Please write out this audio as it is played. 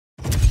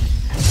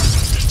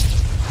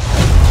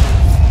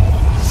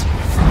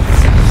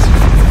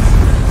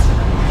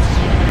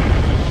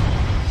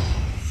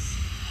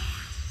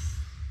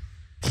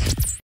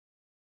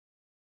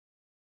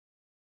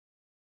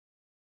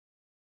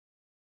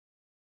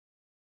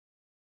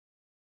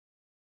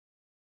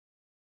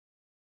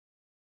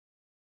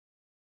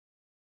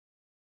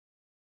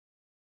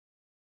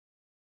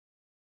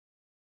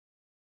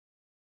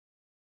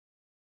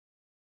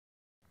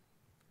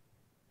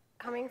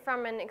coming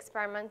from an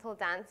experimental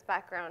dance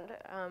background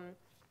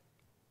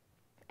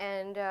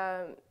and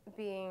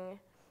being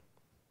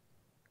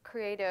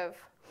creative,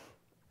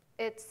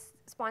 it's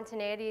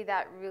spontaneity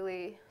that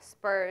really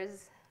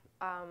spurs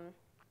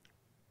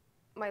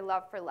my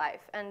love for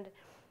life. And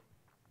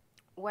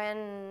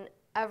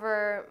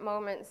whenever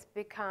moments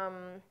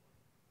become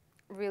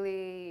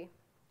really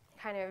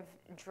kind of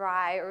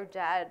dry or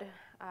dead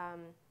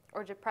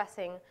or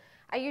depressing,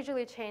 I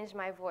usually change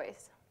my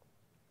voice.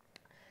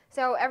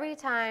 So every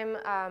time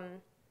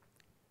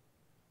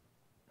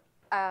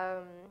I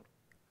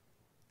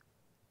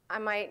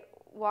might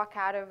walk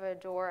out of a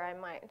door, I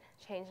might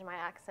change my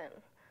accent.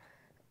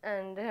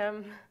 And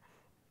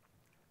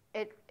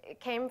it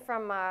came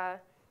from a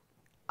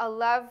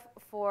love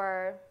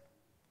for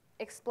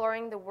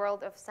exploring the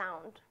world of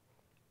sound.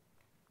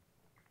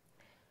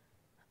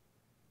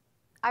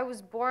 I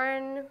was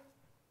born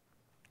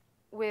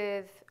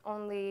with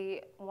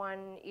only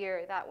one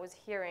ear that was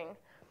hearing,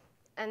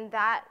 and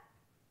that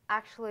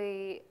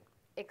actually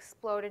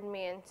exploded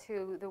me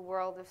into the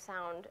world of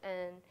sound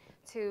and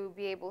to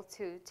be able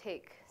to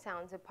take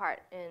sounds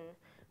apart in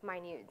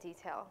minute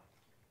detail.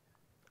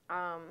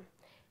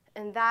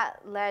 And that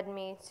led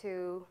me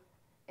to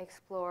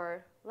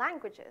explore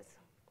languages.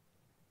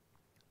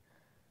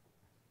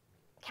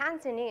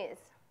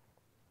 Cantonese.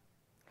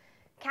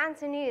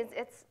 Cantonese,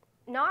 it's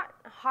not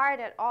hard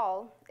at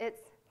all.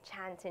 It's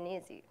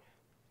Chantoneasy.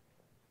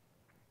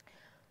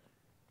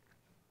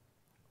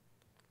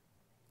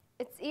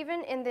 It's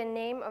even in the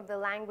name of the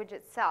language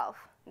itself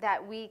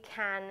that we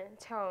can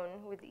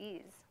tone with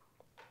ease.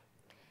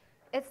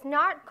 It's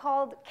not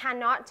called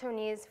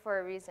Cantonese for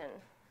a reason.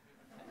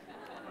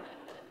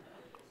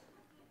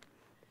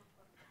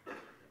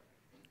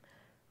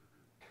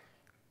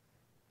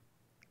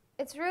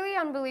 It's really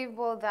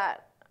unbelievable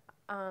that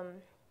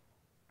I'm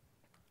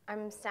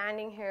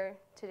standing here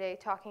today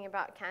talking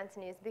about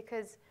Cantonese,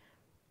 because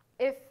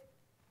if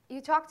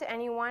you talk to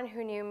anyone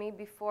who knew me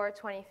before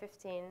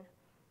 2015,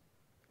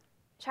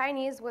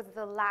 Chinese was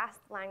the last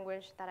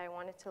language that I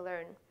wanted to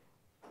learn,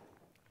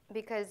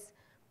 because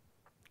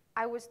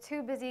I was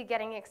too busy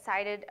getting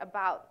excited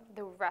about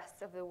the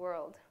rest of the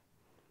world.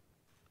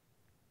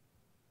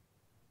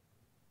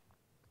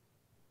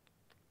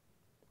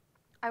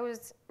 I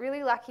was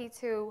really lucky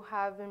to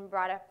have been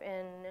brought up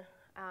in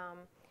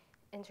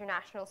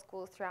international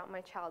schools throughout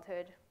my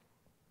childhood.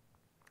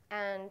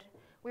 And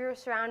we were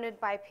surrounded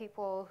by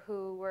people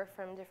who were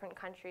from different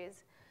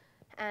countries.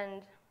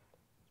 And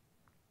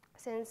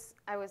since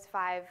I was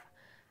 5,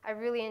 I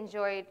really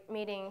enjoyed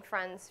meeting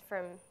friends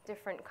from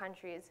different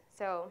countries.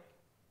 So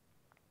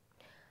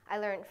I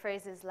learned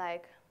phrases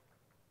like,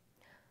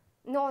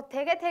 "너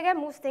되게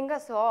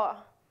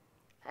못생겼어,"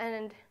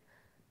 and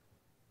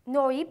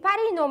 "너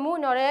이빨이 너무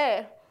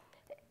노래,"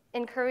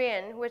 in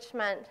Korean, which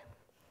meant,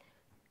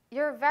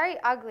 "You're very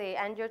ugly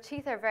and your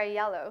teeth are very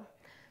yellow,"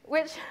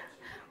 which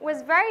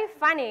was very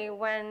funny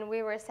when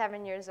we were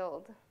 7 years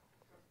old.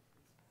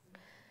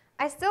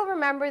 I still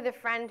remember the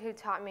friend who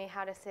taught me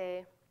how to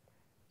say,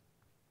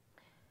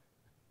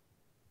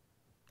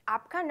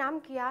 "आपका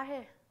नाम क्या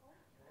है?"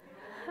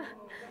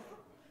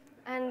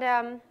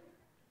 And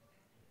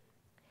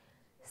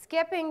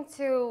skipping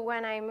to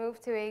when I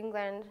moved to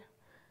England,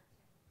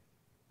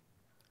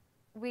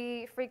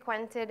 we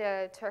frequented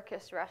a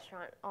Turkish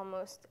restaurant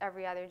almost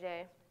every other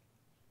day.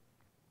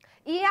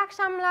 "İyi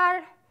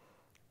akşamlar,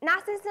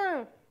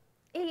 nasılsın?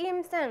 İyi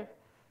misin?"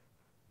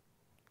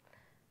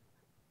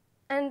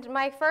 And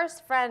my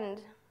first friend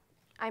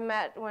I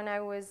met when I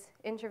was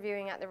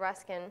interviewing at the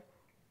Ruskin,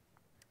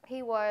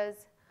 he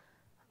was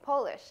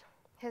Polish.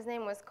 His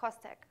name was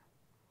Kostek.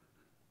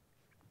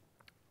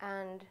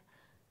 And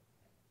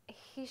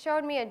he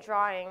showed me a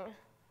drawing.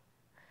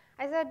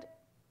 I said,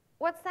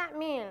 "What's that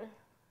mean?"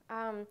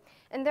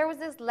 And there was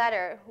this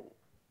letter,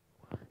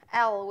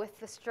 L, with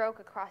the stroke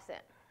across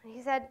it. And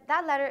he said,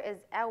 "That letter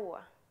is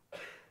Ewa.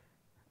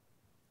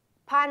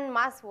 Pan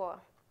Maswo,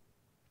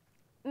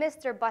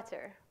 Mr.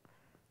 Butter."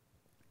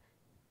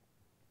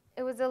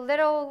 It was a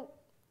little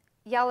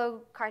yellow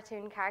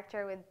cartoon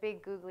character with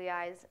big googly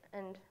eyes.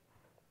 And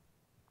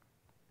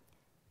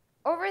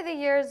over the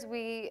years,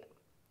 we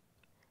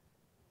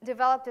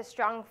developed a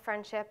strong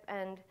friendship,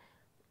 and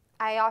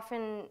I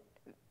often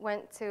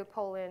went to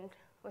Poland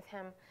with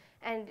him.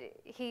 And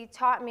he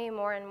taught me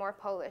more and more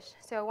Polish.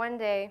 So one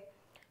day,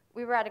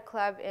 we were at a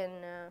club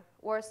in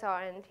Warsaw,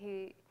 and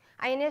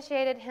I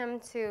initiated him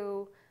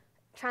to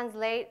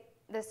translate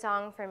the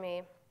song for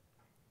me,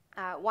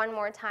 "One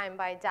More Time"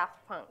 by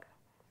Daft Punk.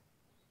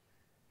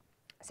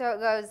 So it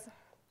goes,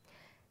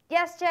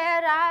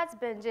 "Jeszcze raz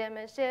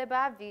będziemy się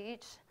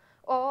bawić,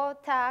 o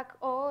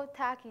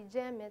tak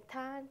idziemy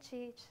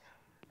tańczyć."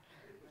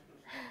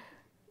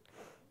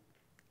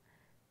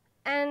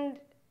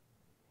 And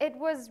it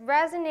was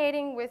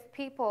resonating with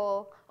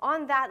people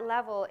on that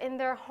level in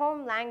their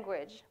home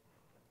language.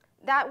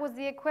 That was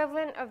the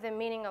equivalent of the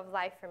meaning of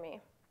life for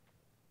me.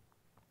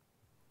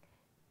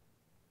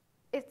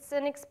 It's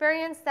an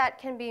experience that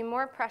can be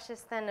more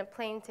precious than a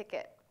plane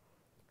ticket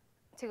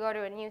to go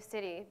to a new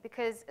city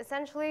because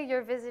essentially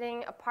you're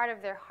visiting a part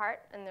of their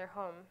heart and their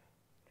home.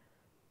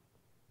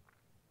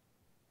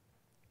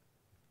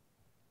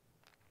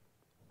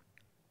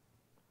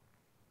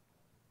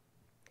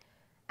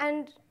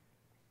 And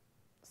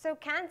so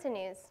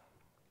Cantonese.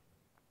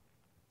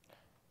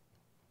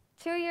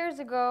 2 years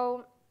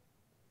ago,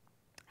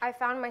 I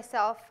found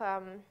myself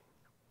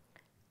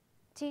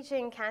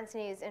teaching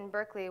Cantonese in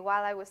Berkeley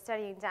while I was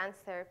studying dance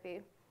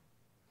therapy.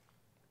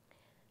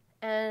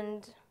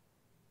 And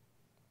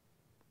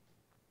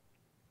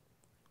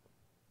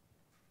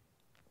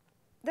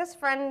this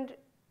friend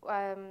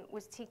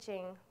was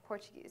teaching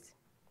Portuguese.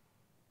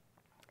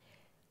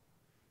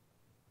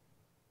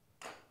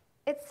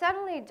 It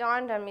suddenly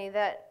dawned on me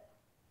that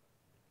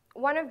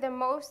one of the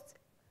most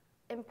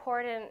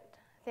important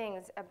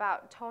things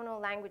about tonal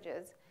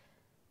languages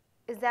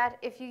is that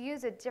if you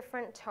use a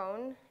different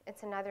tone,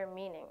 it's another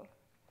meaning.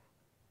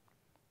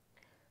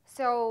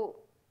 So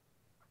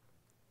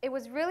it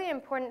was really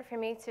important for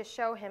me to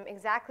show him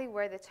exactly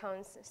where the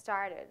tones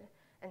started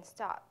and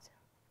stopped.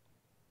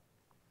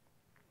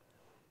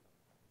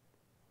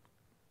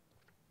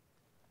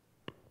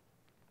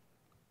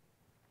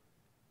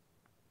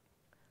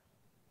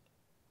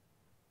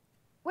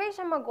 Why 为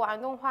什么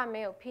广东话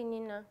没有拼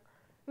音呢？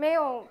没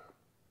有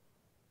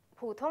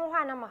普通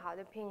话那么好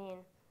的拼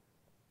音。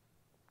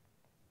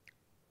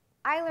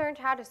I learned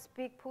how to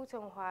speak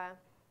Putonghua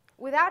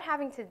without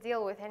having to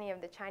deal with any of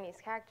the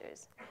Chinese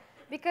characters.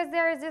 Because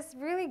there is this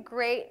really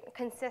great,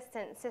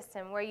 consistent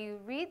system where you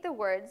read the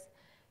words,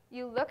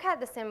 you look at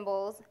the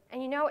symbols,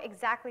 and you know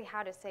exactly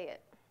how to say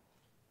it.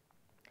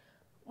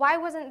 Why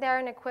wasn't there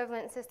an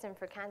equivalent system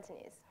for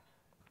Cantonese?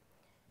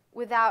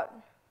 Without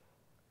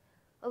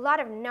a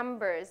lot of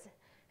numbers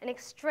and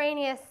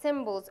extraneous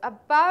symbols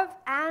above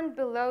and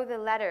below the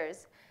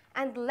letters,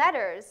 and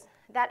letters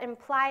that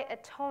imply a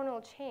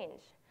tonal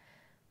change.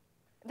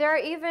 There are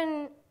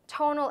even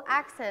tonal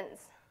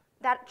accents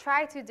that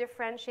try to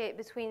differentiate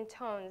between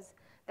tones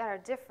that are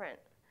different.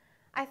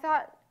 I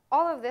thought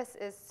all of this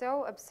is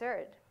so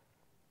absurd.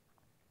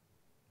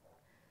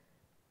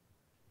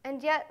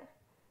 And yet,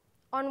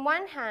 on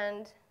one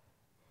hand,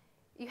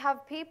 you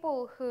have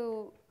people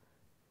who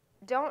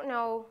don't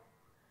know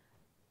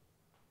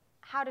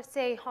how to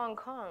say Hong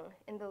Kong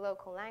in the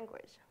local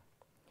language.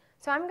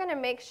 So I'm going to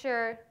make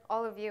sure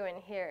all of you in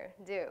here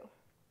do.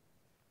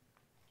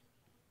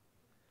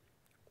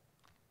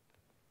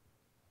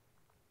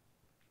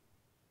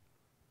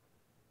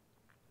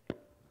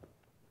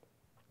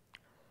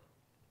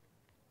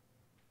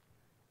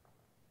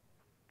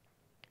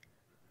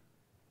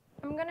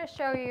 I'm going to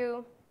show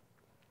you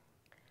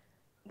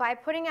by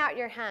putting out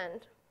your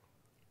hand.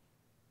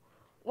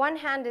 One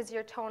hand is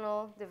your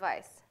tonal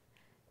device.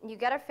 You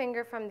get a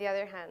finger from the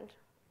other hand.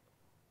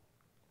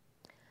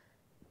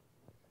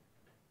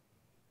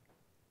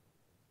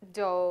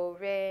 Do,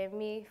 re,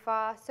 mi,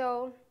 fa,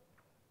 so.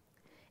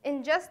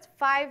 In just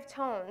 5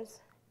 tones,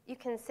 you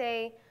can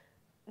say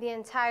the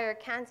entire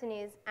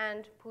Cantonese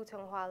and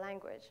Putonghua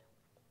language.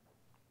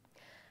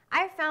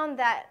 I found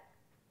that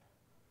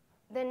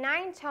the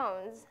 9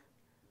 tones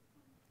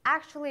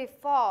actually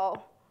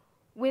fall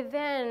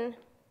within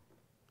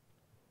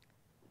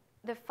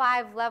the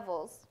 5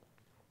 levels.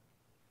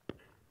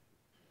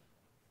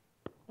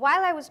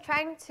 While I was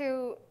trying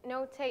to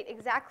notate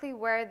exactly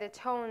where the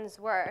tones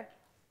were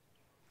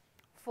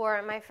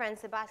for my friend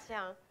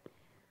Sebastian,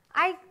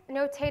 I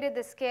notated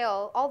the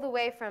scale all the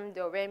way from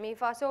do, re, mi,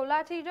 fa, sol,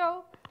 la, ti,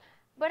 do.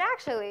 But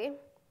actually,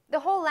 the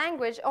whole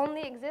language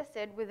only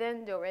existed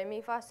within do, re,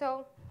 mi, fa,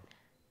 sol.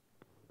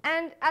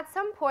 And at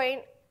some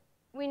point,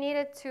 we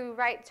needed to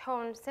write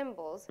tone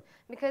symbols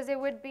because it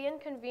would be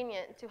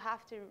inconvenient to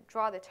have to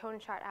draw the tone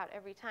chart out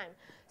every time.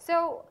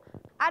 So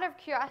out of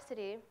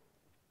curiosity,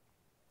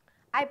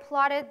 I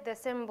plotted the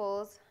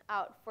symbols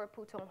out for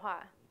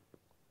Putonghua.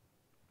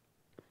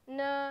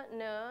 Na,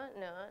 na,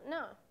 na,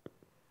 na.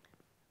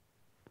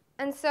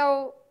 And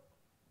so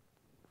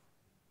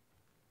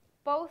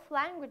both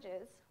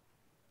languages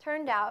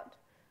turned out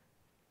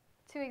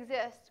to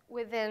exist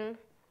within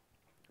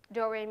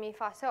do, re, mi,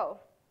 fa,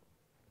 sol.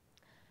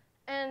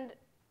 And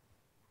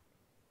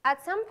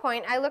at some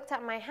point, I looked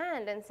at my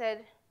hand and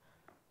said,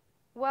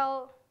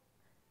 well,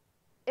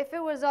 if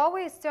it was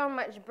always so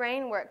much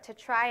brain work to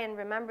try and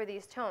remember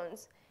these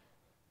tones,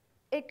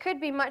 it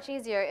could be much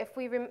easier if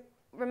we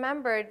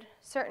remembered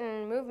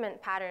certain movement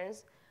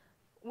patterns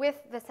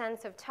with the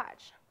sense of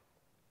touch.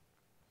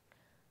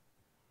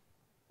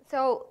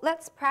 So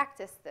let's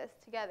practice this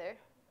together.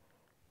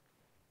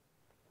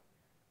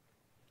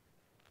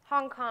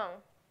 Hong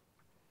Kong,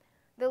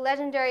 the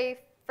legendary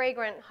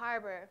fragrant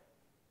harbor.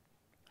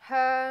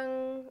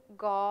 Hong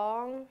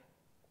Kong,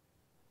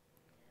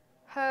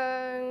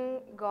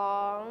 Hong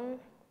Kong.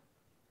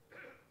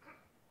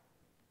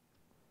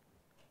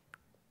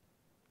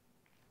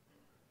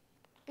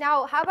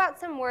 Now, how about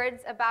some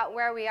words about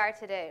where we are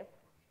today?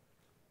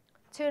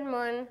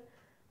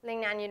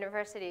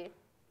 TEDxLingnanUniversity.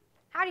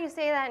 How do you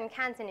say that in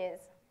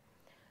Cantonese?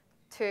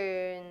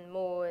 Tuen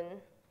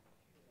Mun.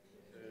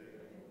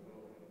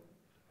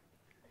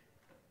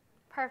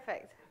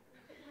 Perfect.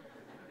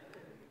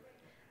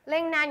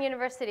 Lingnan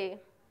University.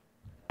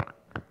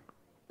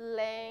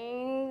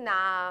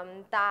 Lingnam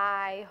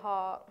Dai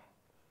Ho.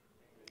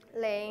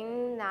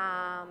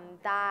 Lingnam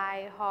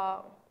Dai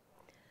Ho.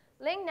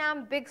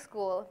 Lingnam, big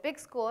school. Big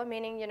school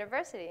meaning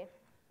university.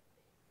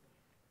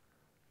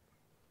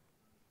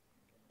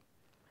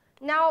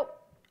 Now,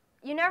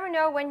 you never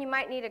know when you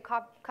might need a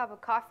cup of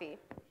coffee.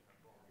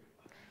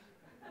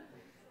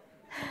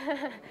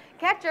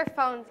 Get your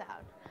phones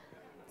out.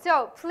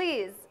 So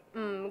please,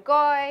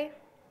 goi,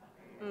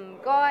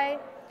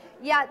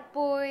 yat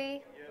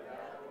bui,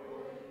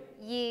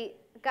 yi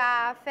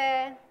cà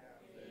phê.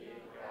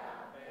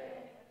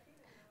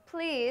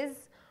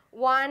 Please,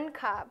 1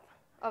 cup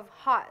of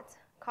hot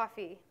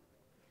coffee.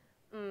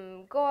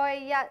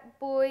 Goi yat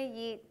bui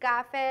yi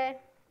cà phê.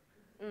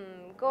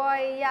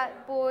 Goi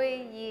yat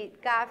bui yi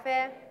cà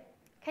phê.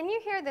 Can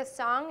you hear the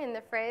song in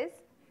the phrase?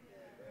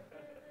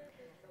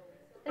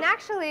 And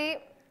actually,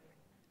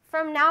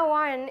 from now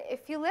on,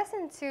 if you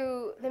listen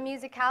to the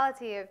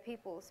musicality of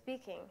people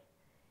speaking,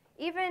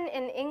 even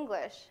in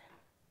English,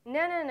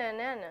 na na na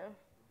na na,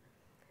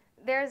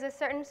 there's a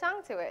certain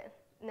song to it.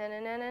 Na na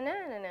na na na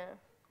na na.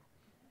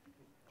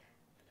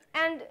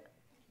 And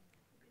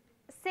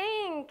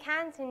saying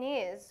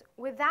Cantonese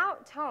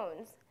without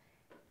tones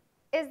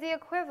is the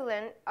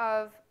equivalent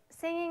of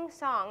singing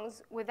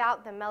songs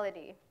without the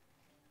melody.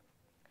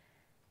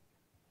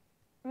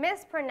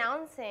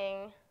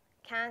 Mispronouncing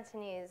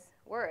Cantonese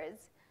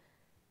words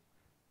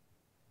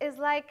is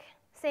like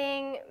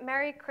saying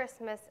Merry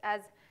Christmas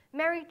as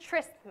Merry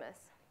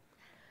Tristmas.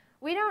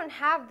 We don't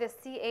have the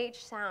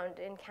CH sound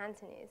in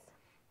Cantonese.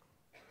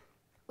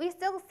 We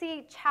still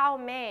see chow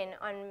mein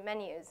on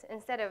menus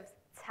instead of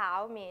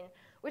cao mein,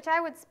 which I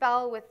would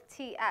spell with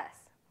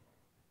TS.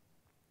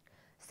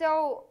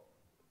 So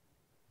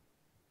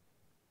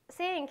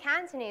saying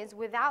Cantonese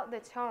without the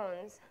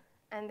tones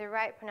and the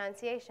right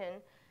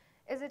pronunciation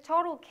is a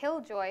total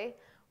killjoy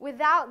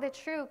without the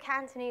true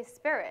Cantonese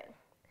spirit.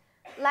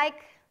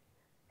 Like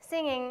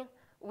singing,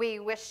 we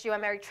wish you a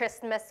Merry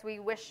Tristmas, we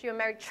wish you a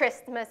Merry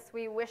Tristmas,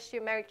 we wish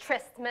you a Merry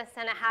Tristmas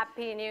and a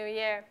Happy New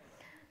Year.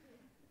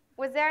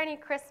 Was there any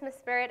Christmas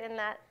spirit in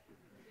that?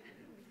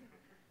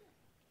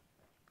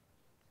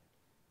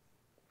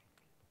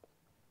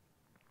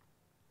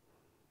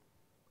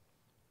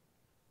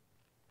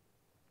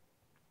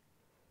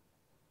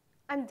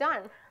 I'm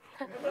done.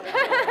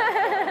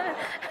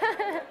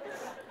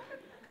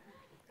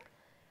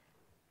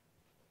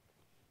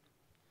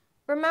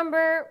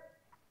 Remember,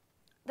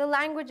 the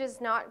language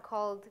is not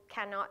called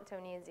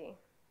Cantonese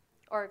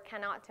or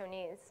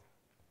Cantonese.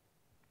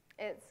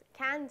 It's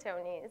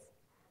Cantonese.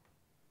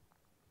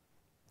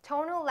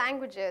 Tonal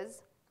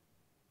languages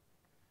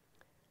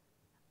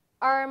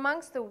are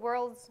amongst the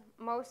world's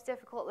most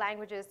difficult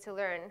languages to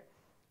learn,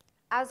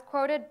 as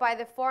quoted by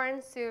the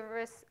Foreign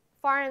Service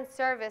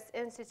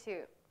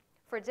Institute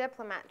for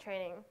Diplomat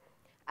Training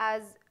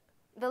as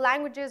the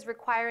languages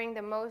requiring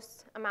the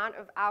most amount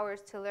of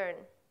hours to learn.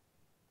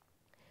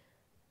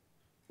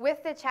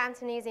 With the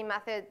Chantoneasy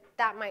method,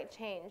 that might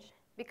change,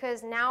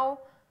 because now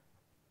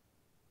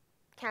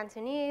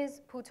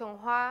Cantonese,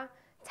 Putonghua,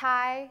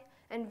 Thai,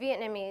 and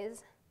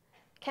Vietnamese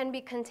can be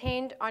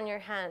contained on your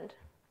hand.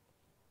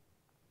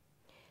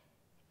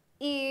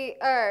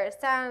 1, 2,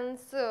 3,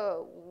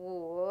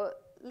 4,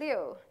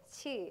 5,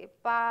 6,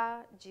 7,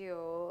 8, 9,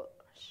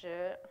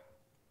 10.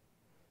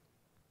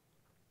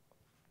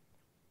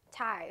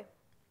 Thai.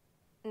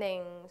 1, 2,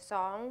 3,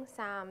 4,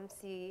 5,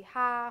 6,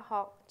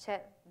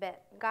 7,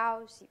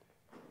 9, 10.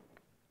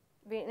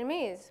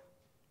 Vietnamese.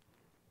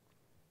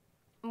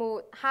 1,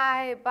 2,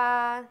 3,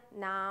 4,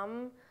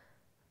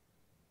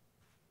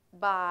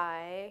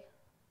 5.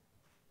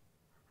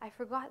 I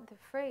forgot the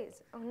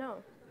phrase. Oh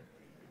no.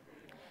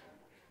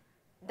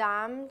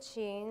 Dam,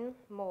 chin,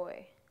 moi.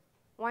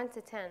 1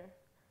 to 10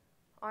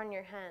 on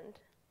your hand.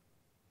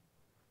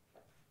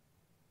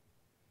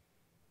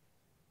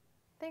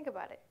 Think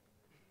about it.